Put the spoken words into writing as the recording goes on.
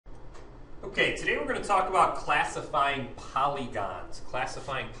Okay, today we're going to talk about classifying polygons.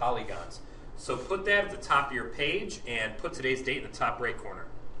 Classifying polygons. So put that at the top of your page and put today's date in the top right corner.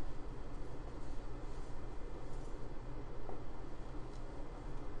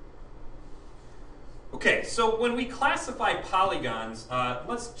 Okay, so when we classify polygons,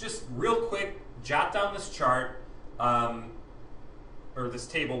 let's just real quick jot down this chart, or this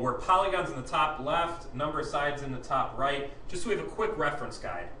table, where polygons in the top left, number of sides in the top right, just so we have a quick reference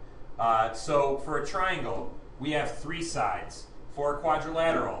guide. So for a triangle, we have 3 sides. For a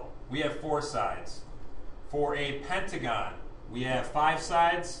quadrilateral, we have 4 sides. For a pentagon, we have 5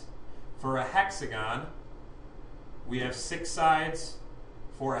 sides. For a hexagon, we have 6 sides.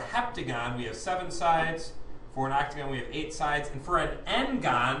 For a heptagon, we have 7 sides. For an octagon, we have 8 sides. And for an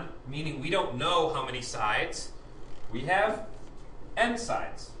n-gon, meaning we don't know how many sides, we have n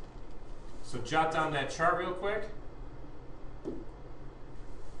sides. So jot down that chart real quick.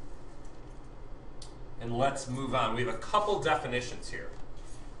 And let's move on. We have a couple definitions here.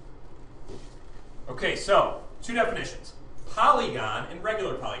 Okay, so 2 definitions. Polygon and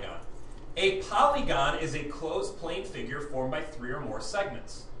regular polygon. A polygon is a closed plane figure formed by 3 or more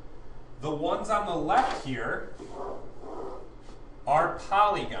segments. The ones on the left here are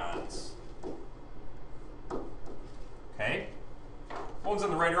polygons. Okay? The ones on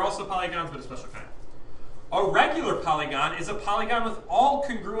the right are also polygons, but a special kind. A regular polygon is a polygon with all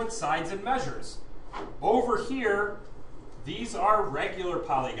congruent sides and measures. Over here, these are regular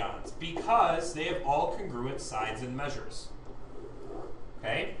polygons because they have all congruent sides and measures.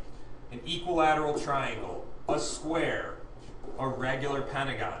 Okay? An equilateral triangle, a square, a regular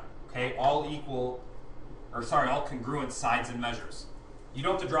pentagon. Okay? All congruent sides and measures. You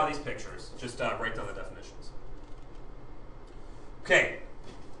don't have to draw these pictures. Just write down the definitions. Okay.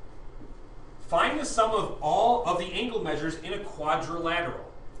 Find the sum of all of the angle measures in a quadrilateral.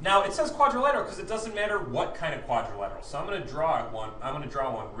 Now it says quadrilateral because it doesn't matter what kind of quadrilateral. So I'm going to draw one. I'm going to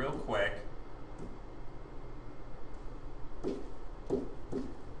draw one real quick.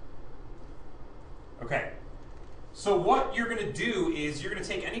 Okay. So what you're going to do is you're going to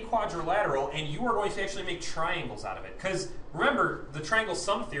take any quadrilateral and you are going to actually make triangles out of it. Because remember, the triangle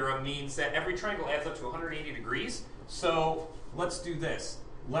sum theorem means that every triangle adds up to 180 degrees. So let's do this.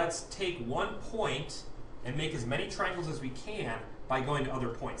 Let's take one point and make as many triangles as we can by going to other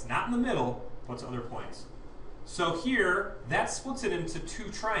points. Not in the middle, but to other points. So here, that splits it into 2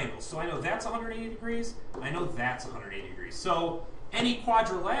 triangles. So I know that's 180 degrees, I know that's 180 degrees. So any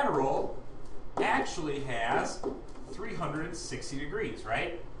quadrilateral actually has 360 degrees,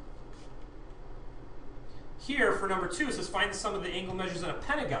 right? Here, for number 2, it says find the sum of the angle measures in a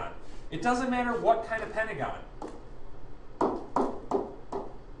pentagon. It doesn't matter what kind of pentagon.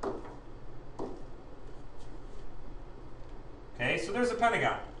 Okay, so there's a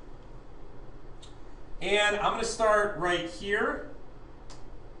pentagon. And I'm going to start right here.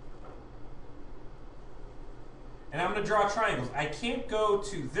 And I'm going to draw triangles. I can't go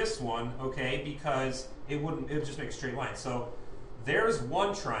to this one, okay, because it would just make a straight line. So there's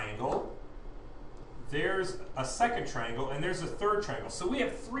one triangle, there's a second triangle, and there's a third triangle. So we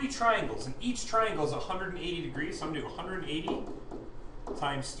have 3 triangles, and each triangle is 180 degrees. So I'm going to do 180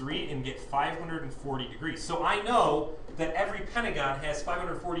 times 3 and get 540 degrees. So I know that every pentagon has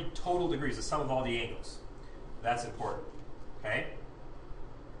 540 total degrees, the sum of all the angles. That's important, okay?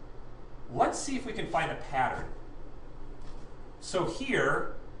 Let's see if we can find a pattern. So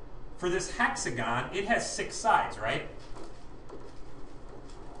here, for this hexagon, it has 6 sides, right?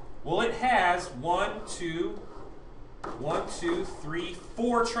 Well, it has 4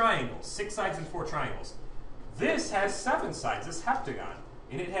 triangles, 6 sides and 4 triangles. This has 7 sides, this heptagon.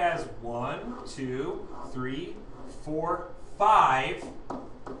 And it has 1, 2, 3, 4, 5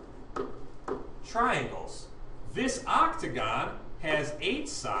 triangles. This octagon has 8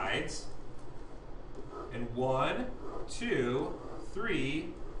 sides and 1, 2,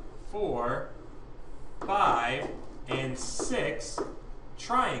 3, 4, 5, and 6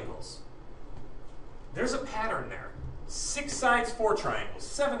 triangles. There's a pattern there. 6 sides, 4 triangles.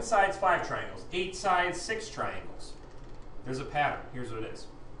 7 sides, 5 triangles. 8 sides, 6 triangles. There's a pattern. Here's what it is.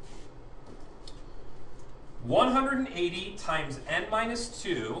 180 times n minus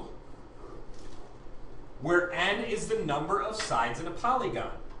 2, where n is the number of sides in a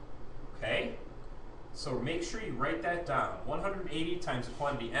polygon. Okay? So make sure you write that down. 180 times the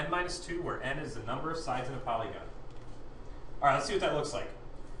quantity n minus 2, where n is the number of sides in a polygon. All right, let's see what that looks like.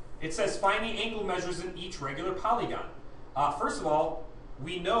 It says find the angle measures in each regular polygon. First of all,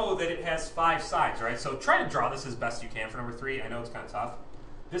 we know that it has 5 sides, right? So try to draw this as best you can for number 3. I know it's kind of tough.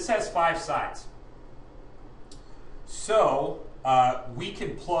 This has 5 sides. So we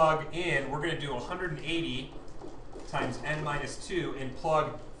can plug in, we're going to do 180 times n minus 2 and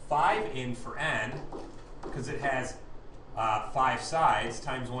plug 5 in for n because it has 5 sides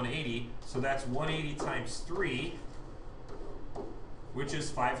times 180. So that's 180 times 3, which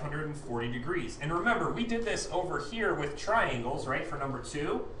is 540 degrees. And remember, we did this over here with triangles, right, for number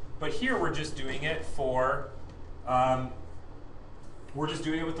 2. But here we're just doing it for, we're just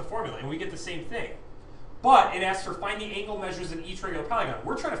doing it with the formula, and we get the same thing. But it asks for find the angle measures in each regular polygon.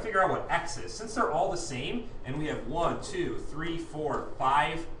 We're trying to figure out what x is. Since they're all the same, and we have 1, 2, 3, 4,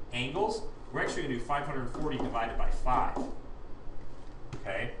 5 angles, we're actually going to do 540 divided by 5.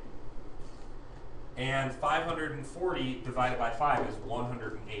 Okay? And 540 divided by 5 is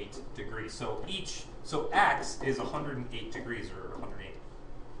 108 degrees. So x is 108 degrees, or 108.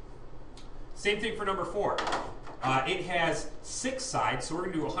 Same thing for number 4. It has 6 sides, so we're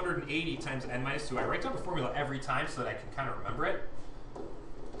going to do 180 times n minus 2. I write down the formula every time so that I can kind of remember it.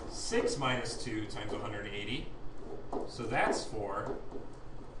 6 minus 2 times 180. So that's 4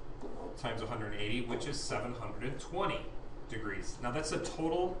 times 180, which is 720 degrees. Now that's the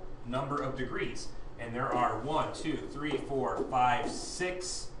total number of degrees. And there are 1, 2, 3, 4, 5,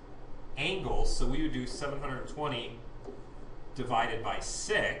 6 angles. So we would do 720 divided by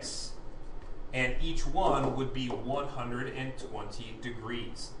 6. And each one would be 120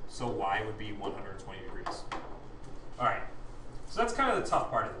 degrees. So y would be 120 degrees. All right, so that's kind of the tough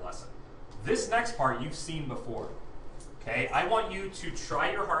part of the lesson. This next part you've seen before. Okay, I want you to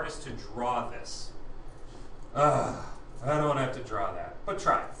try your hardest to draw this. I don't want to have to draw that, but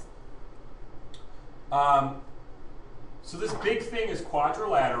try. So this big thing is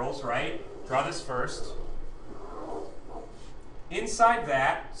quadrilaterals, right? Draw this first. Inside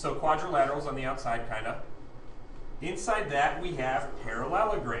that, so quadrilaterals on the outside, kind of. Inside that, we have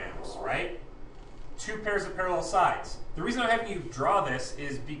parallelograms, right? 2 pairs of parallel sides. The reason I'm having you draw this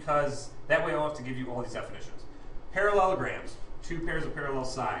is because that way I won't have to give you all these definitions. Parallelograms, 2 pairs of parallel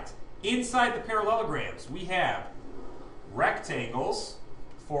sides. Inside the parallelograms, we have rectangles,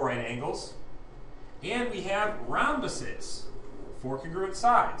 4 right angles, and we have rhombuses, 4 congruent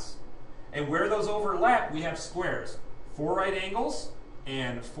sides. And where those overlap, we have squares. 4 right angles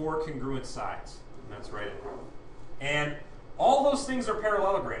and 4 congruent sides. And that's right in there. And all those things are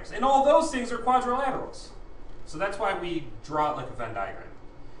parallelograms. And all those things are quadrilaterals. So that's why we draw it like a Venn diagram.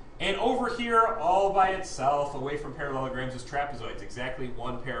 And over here, all by itself, away from parallelograms, is trapezoids. Exactly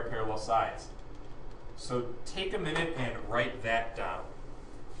 1 pair of parallel sides. So take a minute and write that down.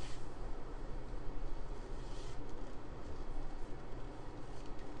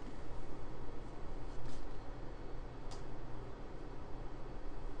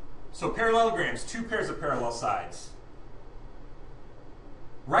 So parallelograms, 2 pairs of parallel sides.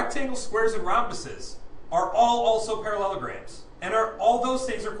 Rectangles, squares, and rhombuses are all also parallelograms. And all those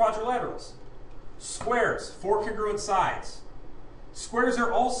things are quadrilaterals. Squares, 4 congruent sides. Squares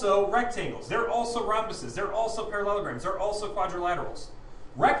are also rectangles. They're also rhombuses. They're also parallelograms. They're also quadrilaterals.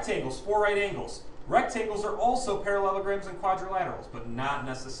 Rectangles, 4 right angles. Rectangles are also parallelograms and quadrilaterals, but not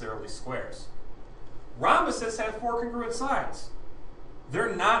necessarily squares. Rhombuses have 4 congruent sides.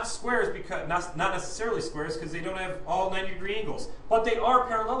 They're not squares, because not necessarily squares, because they don't have all 90-degree angles. But they are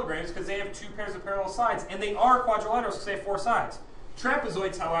parallelograms because they have 2 pairs of parallel sides, and they are quadrilaterals because they have 4 sides.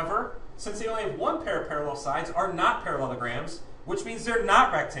 Trapezoids, however, since they only have 1 pair of parallel sides, are not parallelograms, which means they're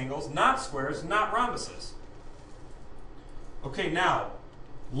not rectangles, not squares, not rhombuses. Okay, now,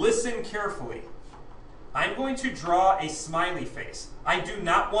 listen carefully. I'm going to draw a smiley face. I do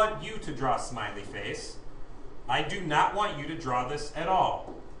not want you to draw a smiley face. I do not want you to draw this at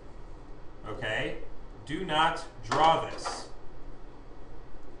all. Okay? Do not draw this.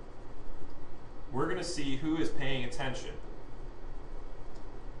 We're going to see who is paying attention.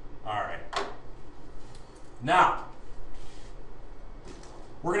 All right. Now,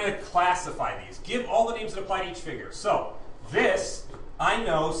 we're going to classify these. Give all the names that apply to each figure. So, this, I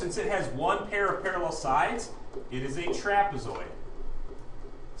know, since it has 1 pair of parallel sides, it is a trapezoid.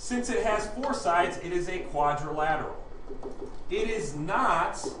 Since it has 4 sides, it is a quadrilateral. It is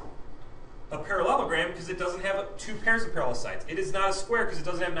not a parallelogram because it doesn't have 2 pairs of parallel sides. It is not a square because it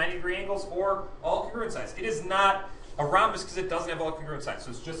doesn't have 90-degree angles or all congruent sides. It is not a rhombus because it doesn't have all congruent sides.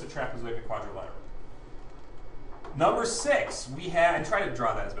 So it's just a trapezoid and quadrilateral. Number 6, we have, and try to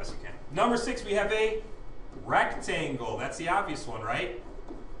draw that as best you can. Number 6, we have a rectangle. That's the obvious one, right?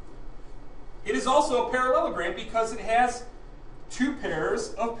 It is also a parallelogram because it has 2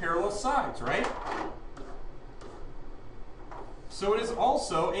 pairs of parallel sides, right? So it is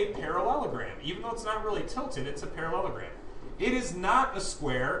also a parallelogram. Even though it's not really tilted, it's a parallelogram. It is not a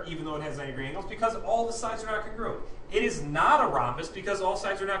square, even though it has 90-degree angles, because all the sides are not congruent. It is not a rhombus because all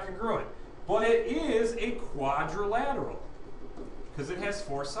sides are not congruent. But it is a quadrilateral because it has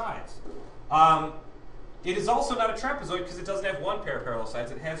 4 sides. It is also not a trapezoid because it doesn't have 1 pair of parallel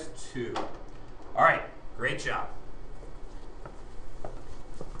sides. It has 2. All right, great job.